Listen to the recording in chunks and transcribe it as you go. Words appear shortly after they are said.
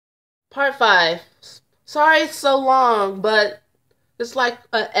Part 5. Sorry it's so long, but it's like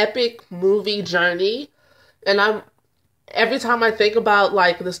an epic movie journey. And every time I think about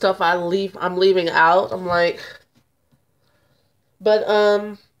like the stuff I'm leaving out, I'm like, but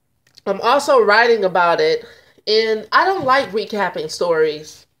I'm also writing about it, and I don't like recapping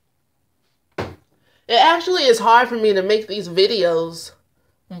stories. It actually is hard for me to make these videos,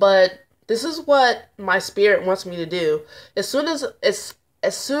 but this is what my spirit wants me to do. As soon as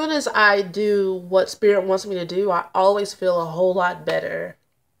I do what spirit wants me to do, I always feel a whole lot better.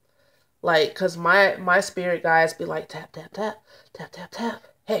 Like, cause my spirit guides be like tap tap tap tap tap tap.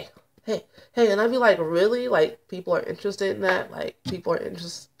 Hey, hey, hey, and I'd be like, really? Like, people are interested in that? Like,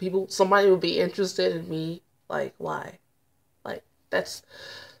 somebody would be interested in me? Like, why? Like, that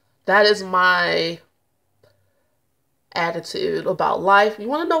is my attitude about life. You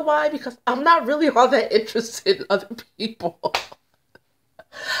want to know why? Because I'm not really all that interested in other people.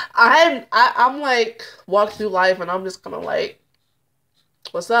 I'm like walk through life and I'm just kind of like,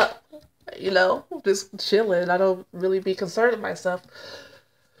 what's up? You know, just chilling. I don't really be concerned with myself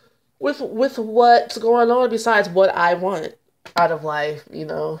with what's going on besides what I want out of life, you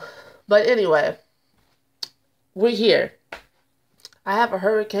know. But anyway, we're here. I have a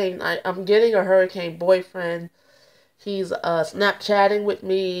hurricane. I'm getting a hurricane boyfriend. He's Snapchatting with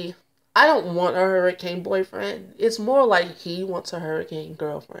me. I don't want a hurricane boyfriend. It's more like he wants a hurricane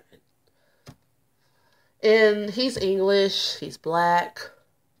girlfriend. And he's English. He's black.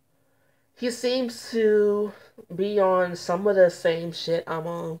 He seems to be on some of the same shit I'm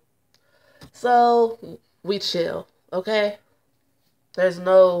on. So, we chill, okay? There's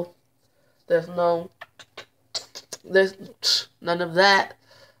none of that.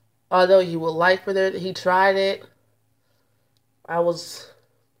 Although he would like for there, he tried it. I was,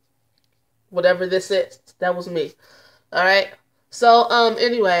 whatever this is, that was me. Alright? So,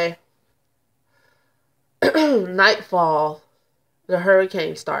 anyway, nightfall, the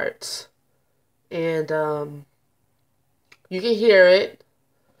hurricane starts. And, you can hear it.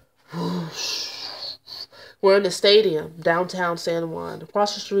 We're in the stadium, downtown San Juan,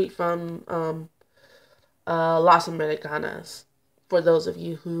 across the street from, Las Americanas. For those of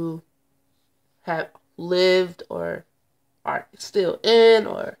you who have lived or are still in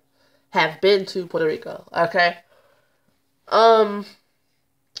or have been to Puerto Rico, okay? You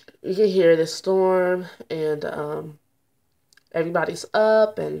can hear the storm and everybody's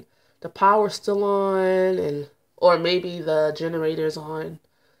up and the power's still on and or maybe the generator's on.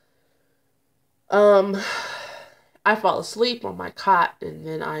 I fall asleep on my cot and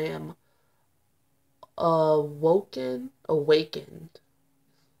then I am awakened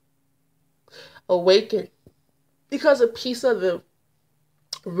because a piece of the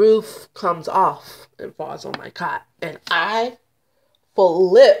roof comes off and falls on my cot, and I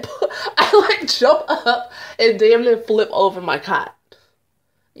flip. I like jump up and damn near flip over my cot,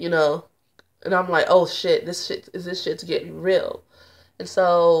 you know, and I'm like, oh shit, this shit's getting real. And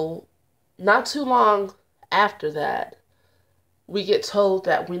so not too long after that, we get told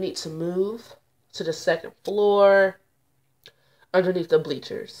that we need to move to the second floor underneath the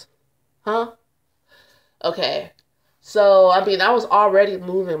bleachers. Huh? Okay. So, I mean, I was already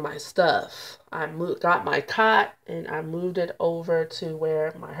moving my stuff. Got my cot and I moved it over to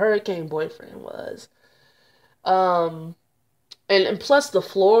where my hurricane boyfriend was. And plus the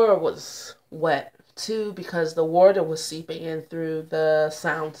floor was wet too because the water was seeping in through the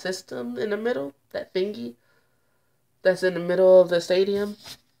sound system in the middle, that thingy that's in the middle of the stadium.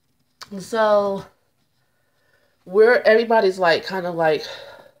 And so everybody's like kind of like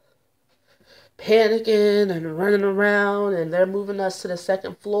panicking and running around, and they're moving us to the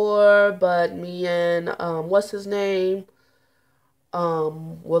second floor, but me and what's his name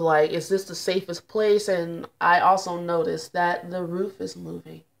were like, is this the safest place? And I also noticed that the roof is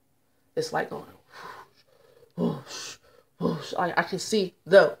moving. It's like going whoosh, whoosh. I can see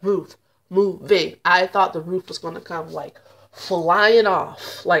the roof moving. I thought the roof was going to come like flying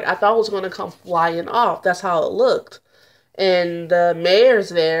off. Like I thought it was going to come flying off. That's how it looked. And the mayor's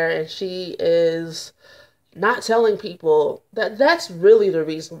there, and she is not telling people that that's really the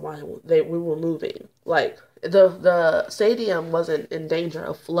reason why we were moving. Like, the stadium wasn't in danger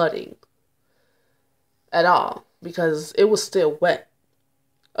of flooding at all, because it was still wet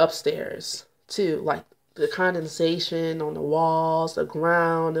upstairs, too. Like, the condensation on the walls, the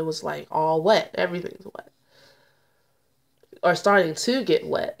ground, it was, like, all wet. Everything's wet. Or starting to get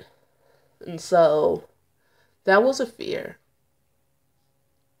wet. And so that was a fear.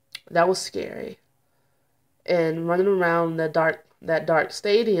 That was scary. And running around that dark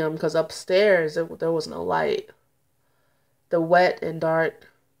stadium, because upstairs there was no light. The wet and dark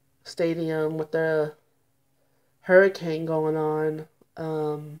stadium with the hurricane going on,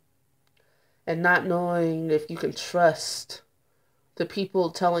 and not knowing if you can trust the people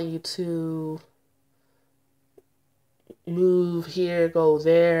telling you to move here, go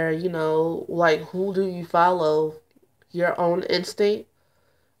there, like who do you follow? Your own instinct,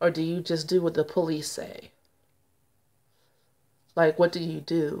 or do you just do what the police say? Like, what do you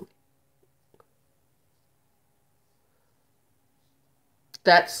do?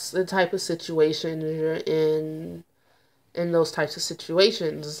 That's the type of situation you're in those types of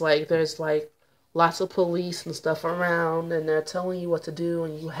situations. Like, there's like lots of police and stuff around, and they're telling you what to do,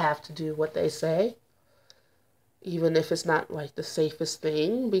 and you have to do what they say, even if it's not like the safest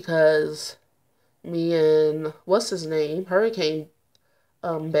thing. Because me and what's his name, Hurricane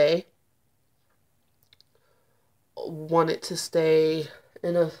Bay, wanted to stay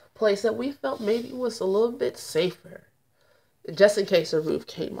in a place that we felt maybe was a little bit safer, just in case the roof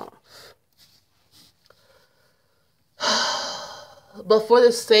came off. But for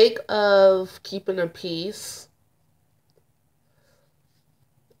the sake of keeping the peace,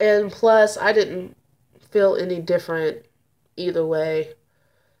 and plus I didn't feel any different either way.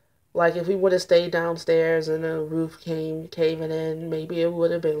 Like, if we would have stayed downstairs and the roof came caving in, maybe it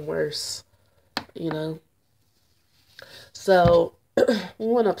would have been worse, So we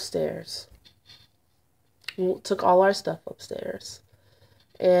went upstairs. We took all our stuff upstairs.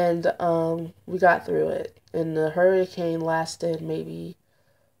 And we got through it. And the hurricane lasted maybe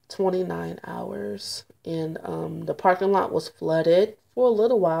 29 hours. And the parking lot was flooded for a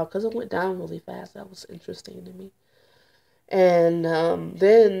little while because it went down really fast. That was interesting to me. And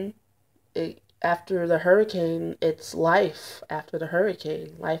then after the hurricane, it's life after the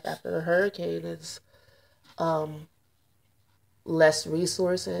hurricane. Life after the hurricane is less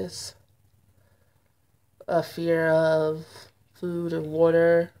resources, a fear of food and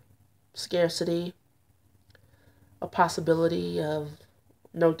water scarcity, a possibility of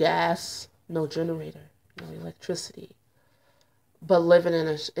no gas, no generator, no electricity. But living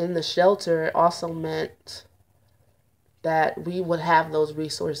in the shelter also meant that we would have those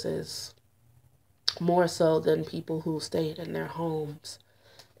resources more so than people who stayed in their homes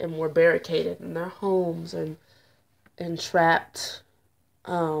and were barricaded in their homes and trapped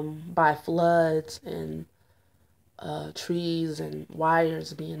by floods and trees and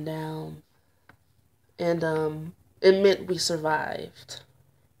wires being down. And it meant we survived.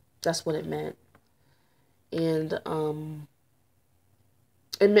 That's what it meant. And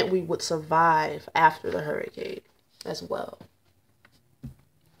it meant we would survive after the hurricane as well.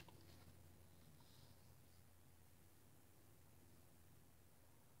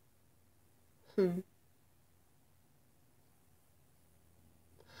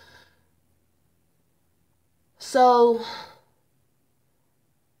 So,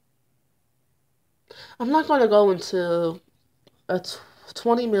 I'm not going to go into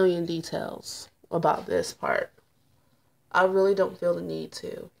 20 million details about this part. I really don't feel the need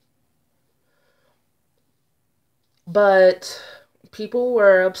to. But people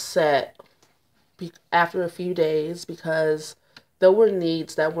were upset after a few days because there were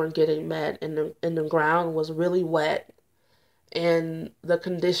needs that weren't getting met, and the ground was really wet, and the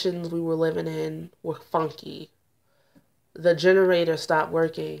conditions we were living in were funky. The generator stopped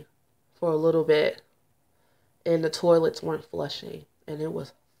working for a little bit, and the toilets weren't flushing, and it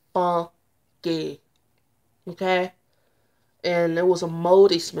was funky. Okay? And it was a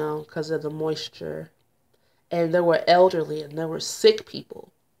moldy smell because of the moisture. And there were elderly and there were sick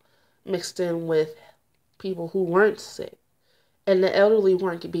people mixed in with people who weren't sick. And the elderly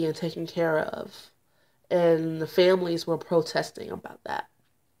weren't being taken care of. And the families were protesting about that.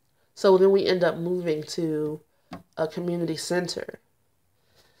 So then we end up moving to a community center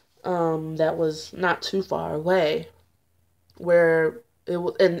that was not too far away, where it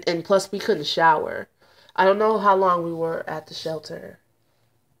was, and plus we couldn't shower. I don't know how long we were at the shelter.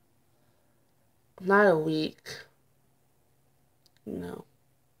 Not a week,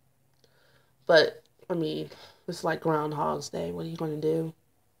 But, I mean, it's like Groundhog's Day. What are you going to do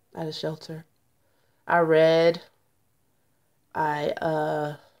at a shelter? I read.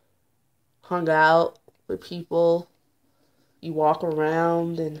 I hung out with people. You walk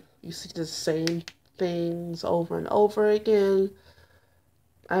around and you see the same things over and over again.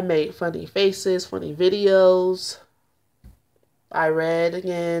 I made funny faces, funny videos. I read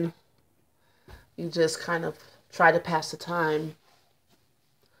again. You just kind of try to pass the time.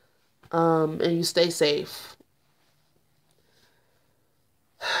 And you stay safe.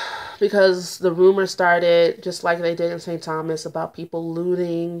 Because the rumor started, just like they did in St. Thomas, about people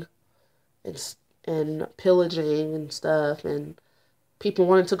looting and pillaging and stuff. And people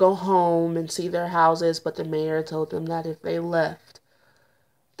wanted to go home and see their houses, but the mayor told them that if they left,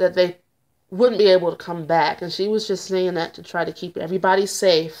 that they wouldn't be able to come back. And she was just saying that to try to keep everybody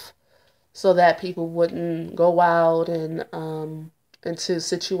safe so that people wouldn't go out and into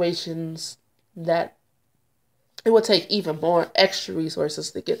situations that it would take even more extra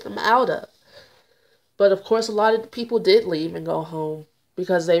resources to get them out of. But of course, a lot of people did leave and go home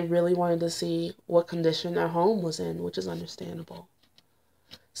because they really wanted to see what condition their home was in, which is understandable.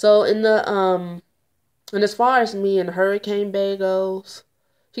 So and as far as me and Hurricane Bay goes,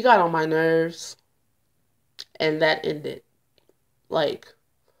 he got on my nerves, and that ended. Like,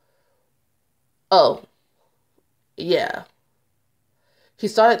 oh, yeah. He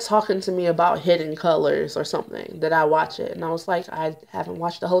started talking to me about Hidden Colors or something, that I watch it. And I was like, I haven't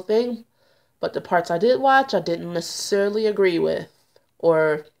watched the whole thing, but the parts I did watch, I didn't necessarily agree with.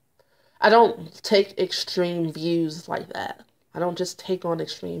 Or, I don't take extreme views like that. I don't just take on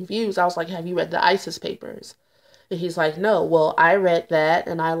extreme views. I was like, have you read the ISIS papers? And he's like, no. Well, I read that,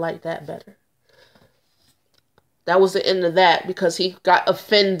 and I like that better. That was the end of that, because he got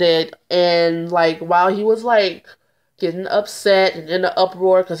offended, and like while he was like getting upset and in an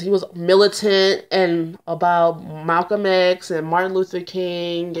uproar because he was militant and about Malcolm X and Martin Luther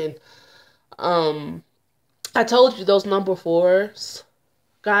King, and I told you those number fours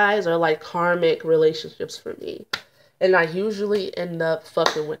guys are like karmic relationships for me, and I usually end up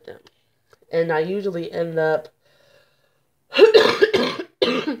fucking with them, and I usually end up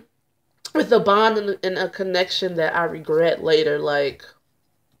with a bond and a connection that I regret later. Like,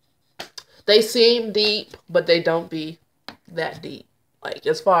 they seem deep, but they don't be that deep. Like,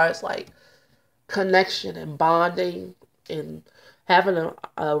 as far as like connection and bonding and having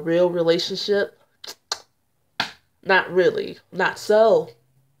a real relationship, not really. Not so.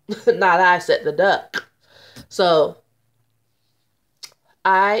 Not I set the duck. So,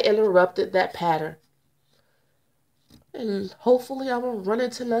 I interrupted that pattern. And hopefully I won't run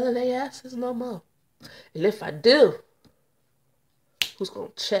into none of their asses no more. And if I do, who's going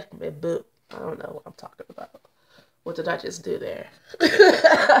to check me, boo? I don't know what I'm talking about. What did I just do there?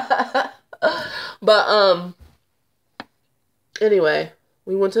 But, anyway,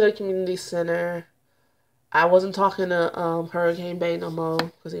 we went to the community center. I wasn't talking to Hurricane Bay no more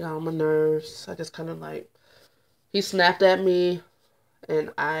because he got on my nerves. I just kind of like, he snapped at me,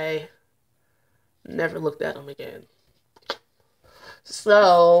 and I never looked at him again.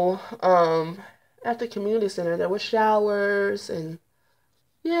 So, at the community center, there were showers, and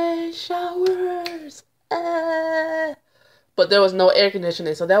yay, showers! But there was no air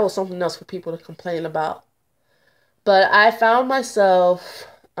conditioning, so that was something else for people to complain about. But I found myself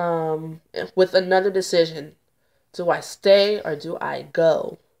with another decision. Do I stay or do I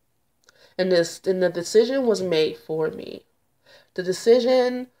go? And the decision was made for me. The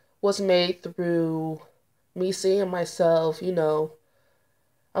decision was made through me seeing myself,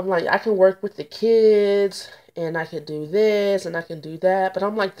 I'm like, I can work with the kids, and I can do this, and I can do that. But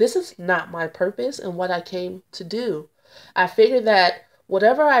I'm like, this is not my purpose and what I came to do. I figured that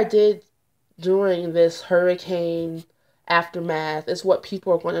whatever I did during this hurricane aftermath is what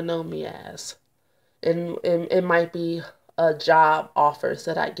people are going to know me as. And it might be job offers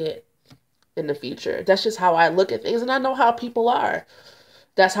that I get in the future. That's just how I look at things, and I know how people are.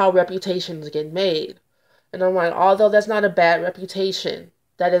 That's how reputations get made. And I'm like, although that's not a bad reputation,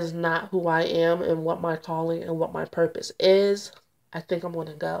 that is not who I am and what my calling and what my purpose is. I think I'm going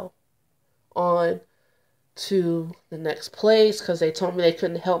to go on to the next place because they told me they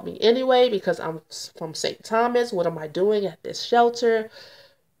couldn't help me anyway because I'm from St. Thomas. What am I doing at this shelter?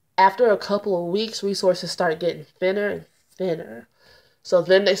 After a couple of weeks, resources start getting thinner and thinner. So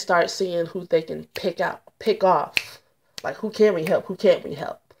then they start seeing who they can pick off. Like, who can we help? Who can't we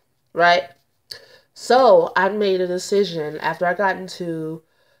help? Right? So I made a decision after I got into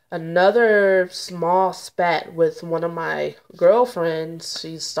another small spat with one of my girlfriends.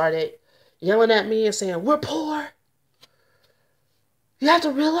 She started yelling at me and saying, we're poor. You have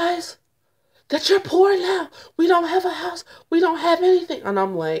to realize that you're poor now. We don't have a house. We don't have anything. And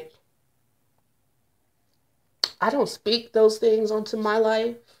I'm like, I don't speak those things onto my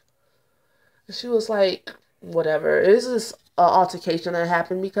life. And she was like, whatever. This is an altercation that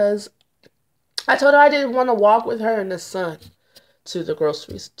happened because I told her I didn't want to walk with her in the sun to the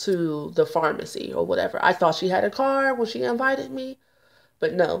groceries, to the pharmacy or whatever. I thought she had a car when she invited me.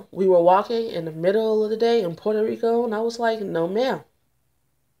 But no, we were walking in the middle of the day in Puerto Rico, and I was like, no, ma'am.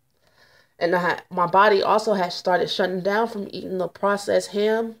 And my body also had started shutting down from eating the processed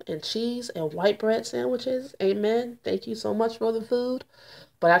ham and cheese and white bread sandwiches. Amen. Thank you so much for the food.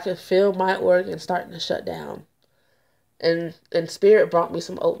 But I could feel my organs starting to shut down. And Spirit brought me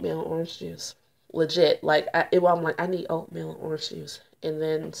some oatmeal and orange juice. Legit. Like, I'm like, I need oatmeal and orange juice. And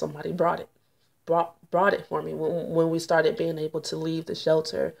then somebody brought it. Brought it for me when we started being able to leave the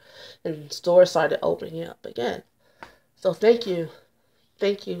shelter and stores started opening up again. So thank you,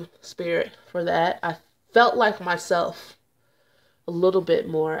 Spirit, for that. I felt like myself a little bit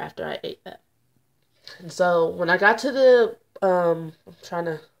more after I ate that. And so when I got to I'm trying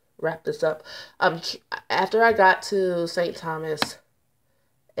to wrap this up. After I got to St. Thomas,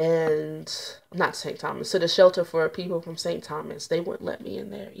 and not St. Thomas, to the shelter for people from St. Thomas, they wouldn't let me in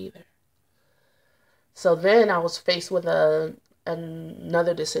there either. So then I was faced with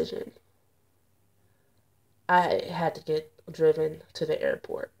another decision. I had to get driven to the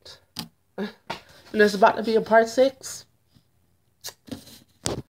airport. And there's about to be a part 6.